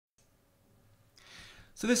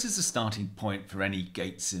So this is the starting point for any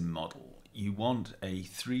GaitSym model. You want a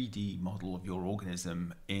 3D model of your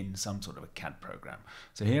organism in some sort of a CAD program.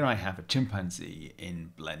 So here I have a chimpanzee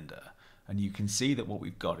in Blender, and you can see that what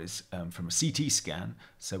we've got is from a CT scan.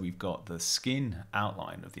 So we've got the skin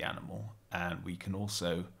outline of the animal, and we can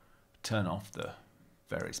also turn off the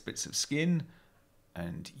various bits of skin,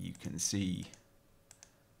 and you can see,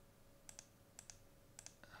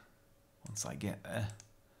 once I get there,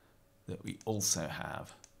 that we also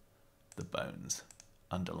have the bones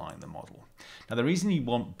underlying the model. Now, the reason you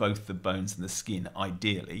want both the bones and the skin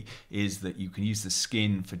ideally is that you can use the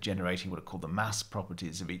skin for generating what are called the mass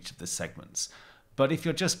properties of each of the segments. But if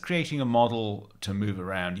you're just creating a model to move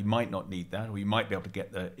around, you might not need that, or you might be able to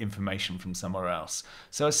get the information from somewhere else.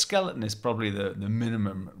 So a skeleton is probably the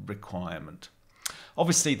minimum requirement.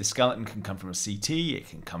 Obviously, the skeleton can come from a CT, it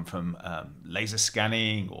can come from laser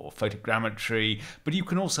scanning or photogrammetry, but you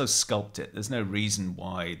can also sculpt it. There's no reason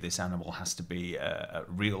why this animal has to be a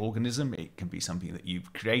real organism. It can be something that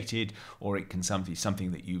you've created, or it can be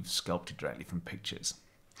something that you've sculpted directly from pictures.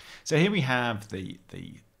 So here we have the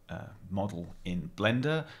model in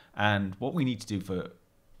Blender, and what we need to do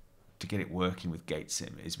to get it working with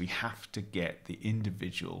GaitSym is we have to get the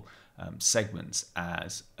individual segments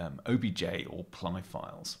as OBJ or PLY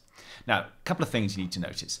files. Now, a couple of things you need to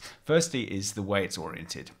notice. Firstly is the way it's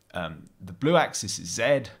oriented. The blue axis is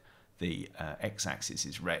Z, the x-axis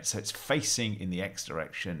is red, so it's facing in the x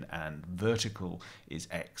direction, and vertical is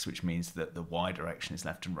x, which means that the y direction is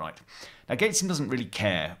left and right. Now, GaitSym doesn't really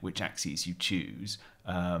care which axes you choose,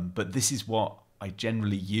 but this is what I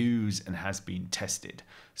generally use and has been tested.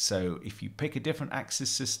 So if you pick a different axis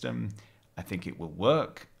system, I think it will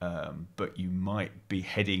work, but you might be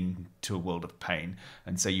heading to a world of pain.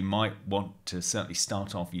 And so you might want to certainly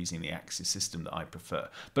start off using the axis system that I prefer.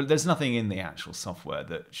 But there's nothing in the actual software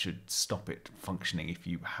that should stop it functioning if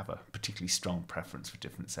you have a particularly strong preference for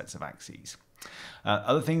different sets of axes.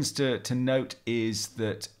 Other things to note is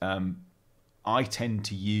that I tend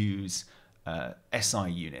to use SI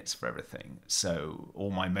units for everything. So all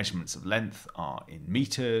my measurements of length are in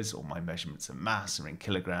meters, all my measurements of mass are in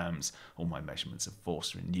kilograms, all my measurements of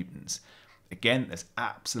force are in newtons. Again, there's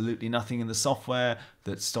absolutely nothing in the software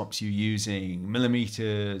that stops you using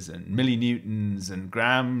millimeters and millinewtons and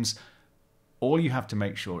grams. All you have to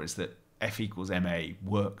make sure is that F equals MA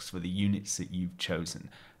works for the units that you've chosen.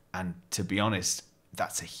 And to be honest,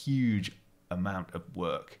 that's a huge amount of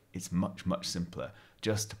work. It's much, much simpler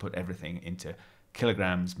just to put everything into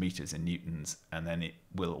kilograms, meters, and newtons, and then it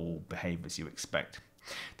will all behave as you expect.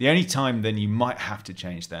 The only time then you might have to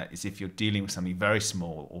change that is if you're dealing with something very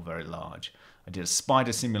small or very large. I did a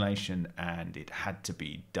spider simulation, and it had to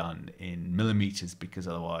be done in millimeters because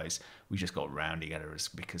otherwise we just got rounding errors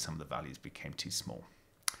because some of the values became too small.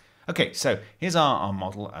 Okay, so here's our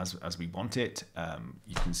model as we want it.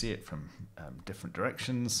 You can see it from different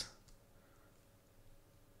directions.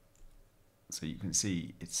 So you can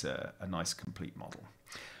see it's a nice complete model.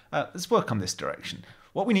 Let's work on this direction.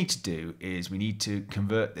 What we need to do is we need to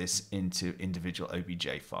convert this into individual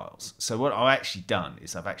OBJ files. So what I've actually done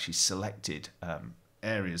is I've actually selected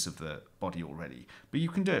areas of the body already, but you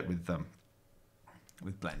can do it with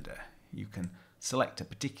Blender. You can select a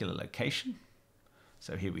particular location.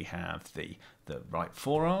 So here we have the right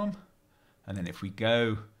forearm, and then if we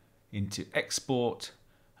go into export,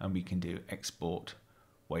 and we can do export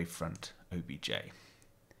wavefront OBJ.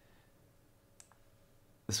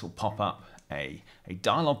 This will pop up a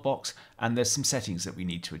dialog box, and there's some settings that we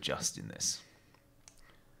need to adjust in this.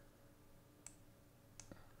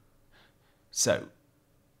 So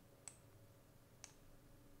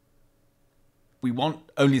we want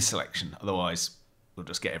only a selection, otherwise we'll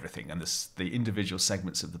just get everything, and the individual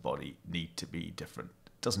segments of the body need to be different.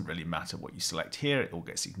 It doesn't really matter what you select here, it all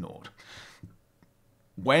gets ignored.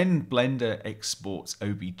 When Blender exports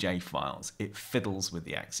OBJ files, it fiddles with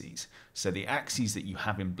the axes. So the axes that you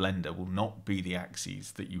have in Blender will not be the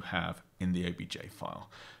axes that you have in the OBJ file.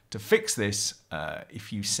 To fix this,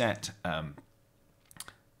 if you set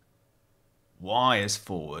Y as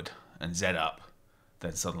forward and Z up,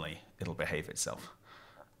 then suddenly it'll behave itself.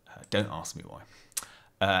 Don't ask me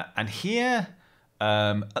why. And here,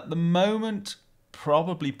 at the moment,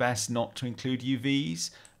 probably best not to include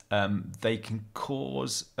UVs. They can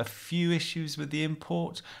cause a few issues with the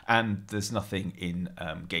import, and there's nothing in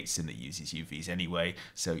GaitSym that uses UVs anyway,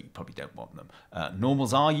 so you probably don't want them.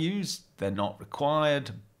 Normals are used, they're not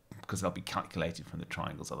required because they'll be calculated from the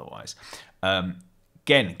triangles otherwise. Again,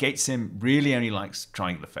 GaitSym really only likes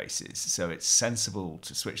triangular faces, so it's sensible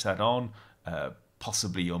to switch that on.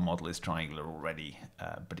 Possibly your model is triangular already,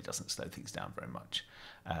 but it doesn't slow things down very much.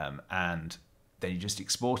 And then you just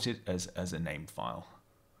export it as a named file.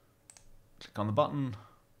 Click on the button,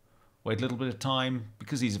 wait a little bit of time.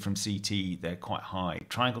 Because these are from CT, they're quite high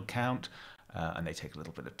triangle count, and they take a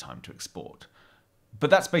little bit of time to export. But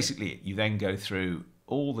that's basically it. You then go through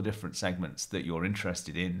all the different segments that you're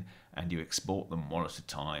interested in, and you export them one at a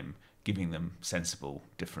time, giving them sensible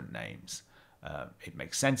different names. It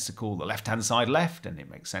makes sense to call the left-hand side left, and it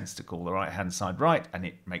makes sense to call the right-hand side right, and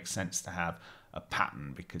it makes sense to have a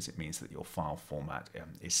pattern because it means that your file format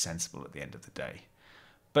is sensible at the end of the day.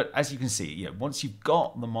 But as you can see, once you've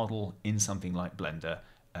got the model in something like Blender,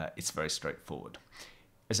 it's very straightforward.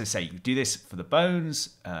 As I say, you do this for the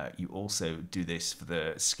bones. You also do this for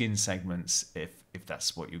the skin segments if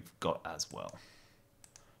that's what you've got as well.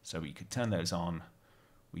 So we could turn those on.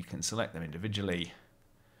 We can select them individually,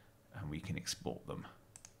 and we can export them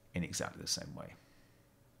in exactly the same way.